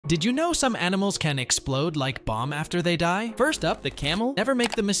Did you know some animals can explode like bomb after they die? First up, the camel. Never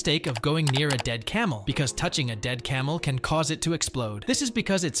make the mistake of going near a dead camel, because touching a dead camel can cause it to explode. This is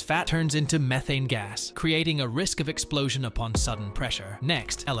because its fat turns into methane gas, creating a risk of explosion upon sudden pressure.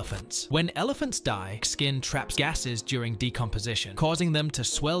 Next, elephants. When elephants die, skin traps gases during decomposition, causing them to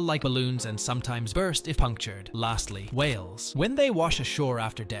swell like balloons and sometimes burst if punctured. Lastly, whales. When they wash ashore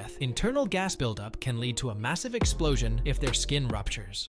after death, internal gas buildup can lead to a massive explosion if their skin ruptures.